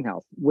health and brain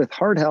health. With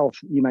heart health,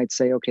 you might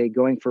say, okay,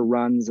 going for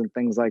runs and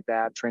things like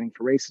that, training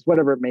for races,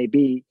 whatever it may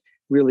be,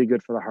 really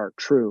good for the heart,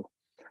 true.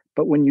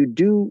 But when you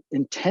do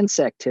intense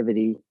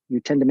activity, you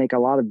tend to make a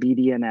lot of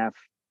BDNF,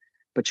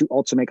 but you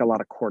also make a lot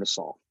of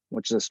cortisol,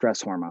 which is a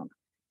stress hormone.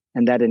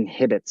 And that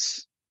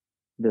inhibits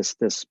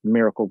this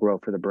miracle grow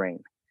for the brain.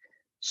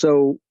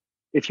 So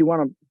if you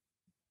want to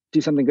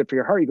do something good for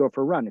your heart, you go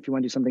for a run. If you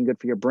want to do something good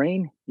for your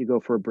brain, you go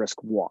for a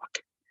brisk walk.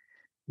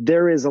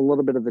 There is a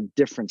little bit of a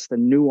difference, the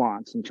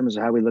nuance in terms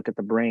of how we look at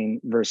the brain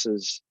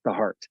versus the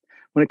heart.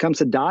 When it comes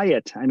to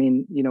diet, I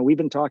mean, we've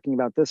been talking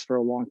about this for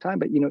a long time,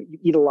 but, you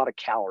eat a lot of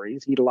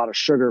calories, eat a lot of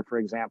sugar, for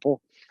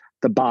example,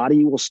 the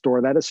body will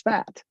store that as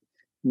fat.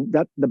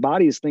 That the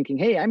body is thinking,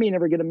 hey, I may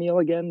never get a meal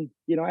again,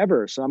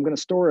 ever. So I'm going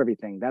to store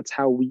everything. That's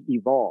how we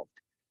evolved.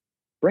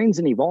 Brains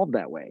didn't evolve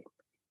that way.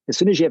 As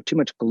soon as you have too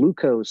much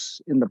glucose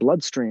in the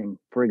bloodstream,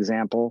 for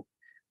example,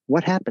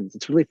 what happens?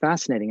 It's really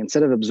fascinating.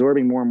 Instead of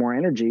absorbing more and more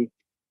energy,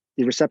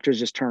 the receptors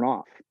just turn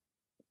off.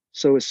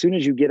 So as soon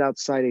as you get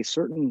outside a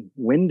certain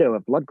window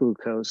of blood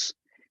glucose,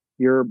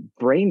 your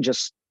brain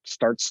just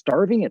starts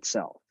starving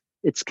itself.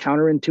 It's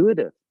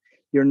counterintuitive.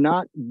 You're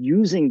not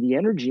using the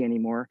energy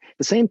anymore. At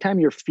the same time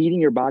you're feeding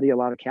your body a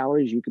lot of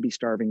calories, you could be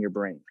starving your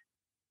brain.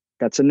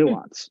 That's a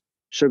nuance.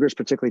 Sugar is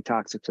particularly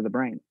toxic to the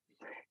brain.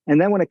 And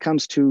then when it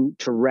comes to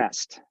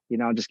rest,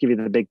 I'll just give you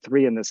the big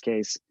three in this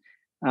case.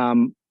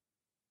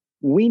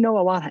 We know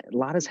a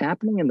lot is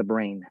happening in the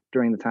brain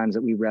during the times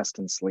that we rest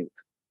and sleep.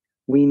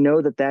 We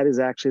know that is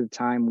actually the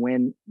time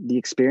when the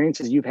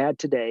experiences you've had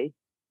today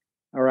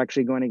are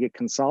actually going to get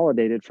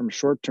consolidated from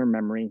short-term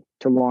memory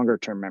to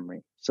longer-term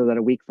memory, so that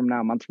a week from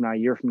now, a month from now, a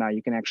year from now,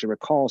 you can actually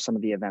recall some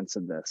of the events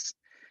of this.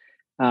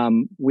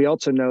 We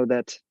also know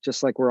that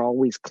just like we're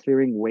always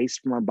clearing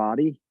waste from our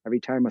body, every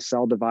time a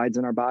cell divides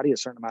in our body, a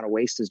certain amount of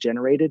waste is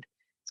generated.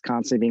 It's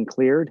constantly being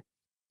cleared.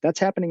 That's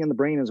happening in the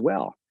brain as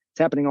well. It's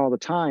happening all the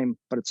time,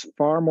 but it's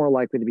far more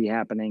likely to be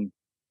happening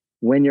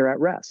when you're at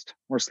rest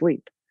or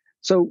sleep.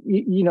 So,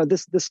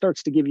 this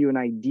starts to give you an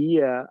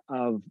idea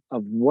of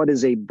what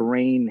is a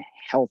brain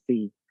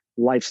healthy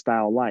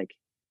lifestyle like.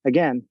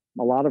 Again,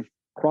 a lot of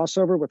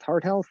crossover with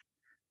heart health,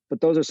 but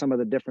those are some of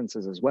the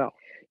differences as well.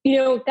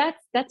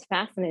 That's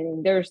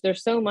fascinating. There's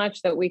so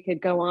much that we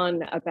could go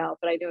on about,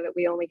 but I know that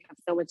we only have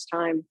so much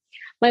time.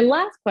 My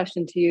last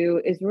question to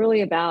you is really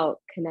about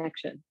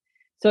connection.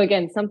 So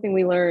again, something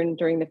we learned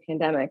during the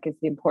pandemic is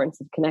the importance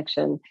of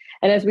connection.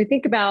 And as we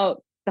think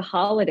about the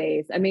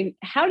holidays, I mean,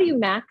 how do you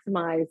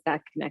maximize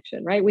that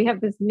connection, right? We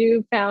have this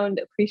newfound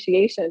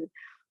appreciation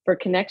for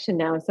connection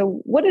now. So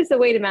what is the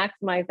way to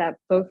maximize that,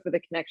 both for the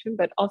connection,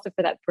 but also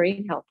for that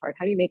brain health part?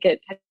 How do you make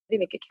it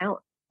count?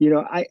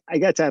 I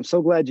got to, I'm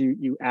so glad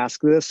you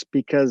asked this,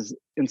 because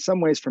in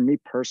some ways for me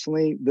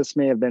personally, this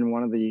may have been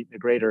one of the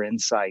greater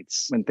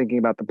insights when thinking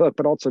about the book,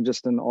 but also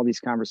just in all these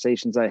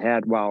conversations I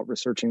had while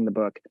researching the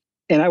book.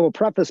 And I will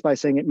preface by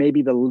saying it may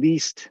be the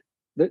least,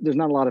 there's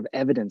not a lot of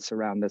evidence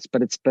around this,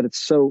 but it's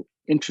so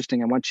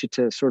interesting. I want you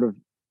to sort of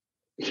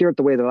hear it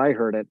the way that I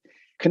heard it.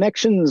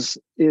 Connections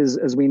is,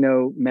 as we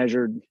know,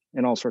 measured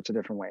in all sorts of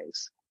different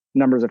ways.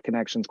 Numbers of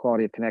connections,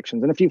 quality of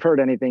connections. And if you've heard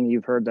anything,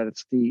 you've heard that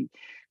it's the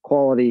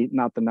quality,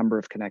 not the number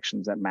of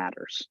connections, that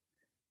matters.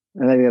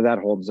 And I think that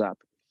holds up.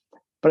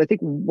 But I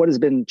think what has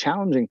been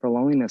challenging for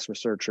loneliness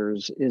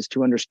researchers is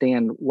to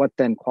understand what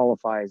then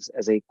qualifies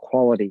as a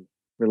quality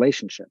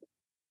relationship,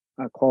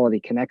 a quality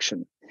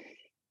connection.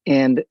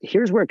 And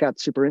here's where it got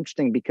super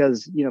interesting,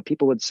 because,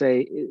 people would say,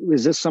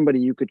 is this somebody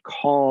you could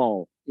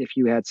call if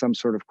you had some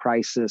sort of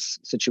crisis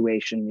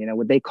situation?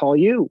 Would they call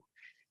you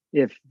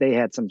if they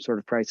had some sort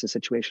of crisis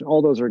situation?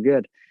 All those are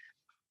good.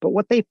 But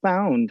what they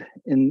found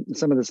in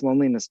some of this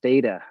loneliness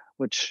data,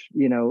 which,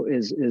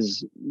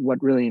 is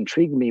what really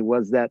intrigued me,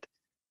 was that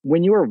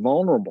when you are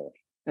vulnerable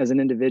as an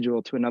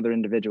individual to another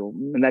individual,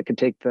 and that could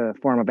take the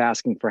form of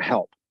asking for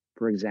help,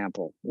 for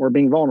example, or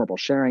being vulnerable,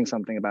 sharing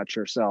something about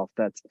yourself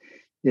that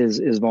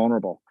is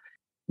vulnerable,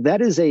 that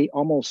is a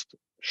almost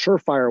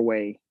surefire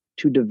way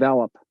to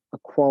develop a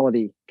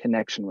quality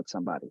connection with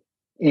somebody.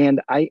 And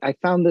I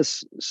found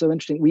this so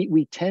interesting.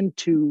 We tend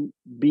to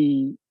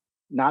be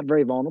not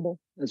very vulnerable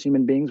as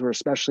human beings. We're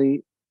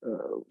especially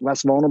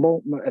less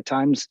vulnerable at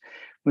times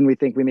when we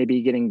think we may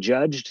be getting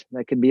judged.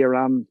 That could be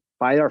around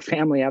by our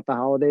family at the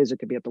holidays. It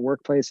could be at the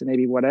workplace, and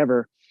maybe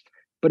whatever.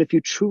 But if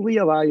you truly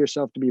allow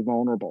yourself to be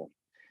vulnerable,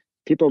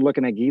 people are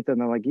looking at Geetha and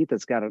they're like,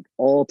 Geetha's got it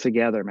all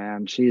together,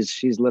 man.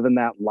 She's living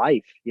that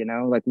life,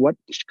 like what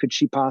could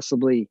she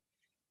possibly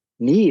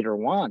need or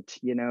want,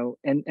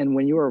 and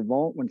when you are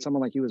when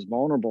someone like you is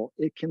vulnerable,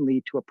 it can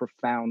lead to a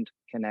profound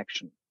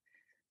connection.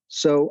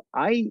 So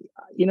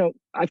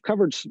I've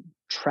covered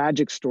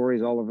tragic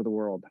stories all over the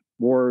world,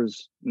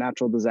 wars,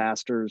 natural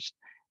disasters.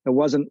 It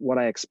wasn't what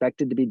I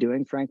expected to be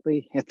doing,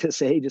 frankly, at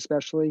this age,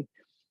 especially.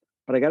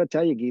 But I got to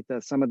tell you,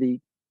 Geetha, some of the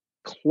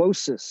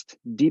closest,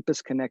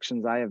 deepest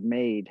connections I have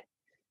made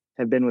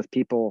have been with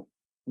people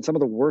in some of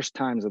the worst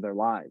times of their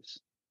lives.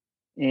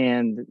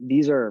 And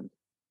these are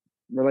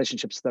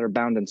relationships that are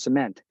bound in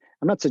cement.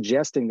 I'm not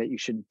suggesting that you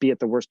should be at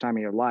the worst time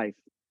of your life,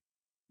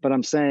 but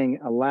I'm saying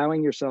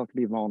allowing yourself to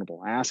be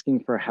vulnerable,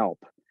 asking for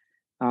help,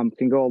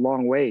 can go a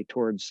long way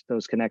towards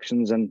those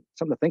connections, and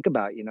something to think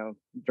about,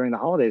 during the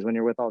holidays when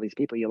you're with all these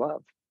people you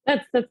love.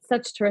 That's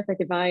such terrific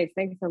advice.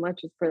 Thank you so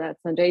much for that,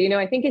 Sanjay.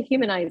 I think it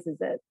humanizes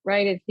it,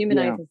 right? It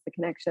humanizes the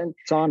connection.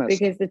 It's honest.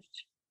 Because it's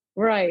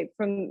right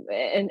from,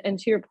 and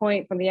to your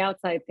point, from the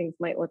outside, things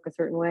might look a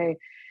certain way.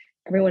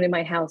 Everyone in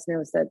my house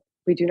knows that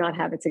we do not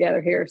have it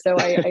together here. So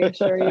I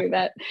assure you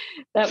that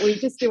we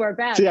just do our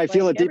best. See, I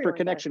feel a deeper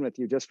connection with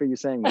you just for you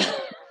saying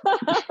that.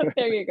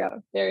 There you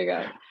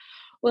go.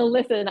 Well,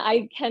 listen,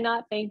 I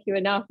cannot thank you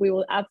enough. We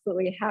will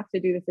absolutely have to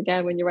do this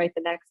again when you write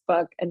the next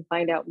book and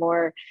find out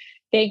more.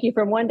 Thank you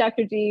from one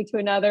Dr. G to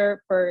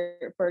another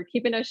for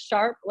keeping us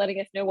sharp,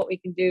 letting us know what we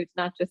can do to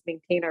not just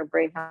maintain our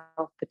brain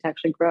health, but to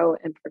actually grow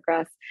and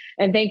progress.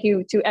 And thank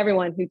you to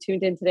everyone who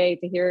tuned in today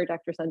to hear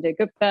Dr. Sanjay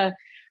Gupta.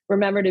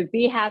 Remember to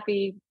be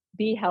happy,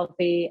 be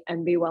healthy,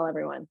 and be well,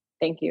 everyone.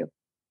 Thank you.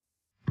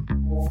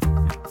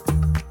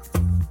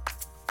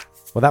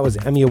 Well, that was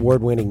Emmy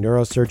Award-winning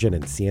neurosurgeon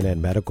and CNN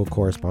medical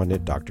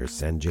correspondent, Dr.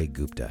 Sanjay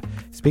Gupta,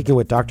 speaking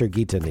with Dr.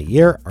 Geeta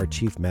Nayyar, our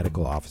Chief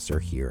Medical Officer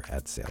here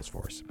at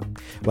Salesforce.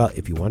 Well,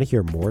 if you want to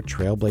hear more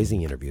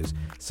trailblazing interviews,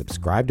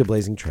 subscribe to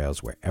Blazing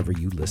Trails wherever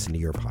you listen to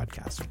your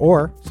podcasts,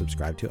 or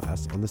subscribe to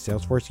us on the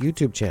Salesforce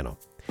YouTube channel.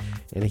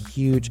 And a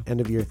huge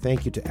end-of-year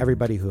thank you to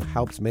everybody who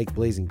helps make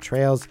Blazing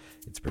Trails.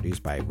 It's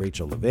produced by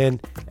Rachel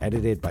Levin,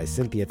 edited by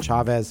Cynthia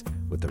Chavez,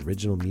 with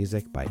original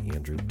music by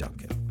Andrew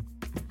Duncan.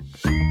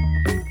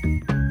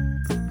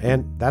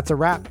 And that's a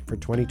wrap for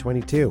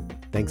 2022.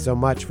 Thanks so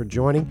much for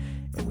joining,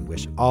 and we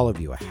wish all of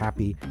you a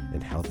happy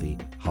and healthy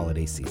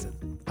holiday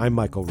season. I'm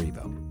Michael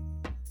Revo.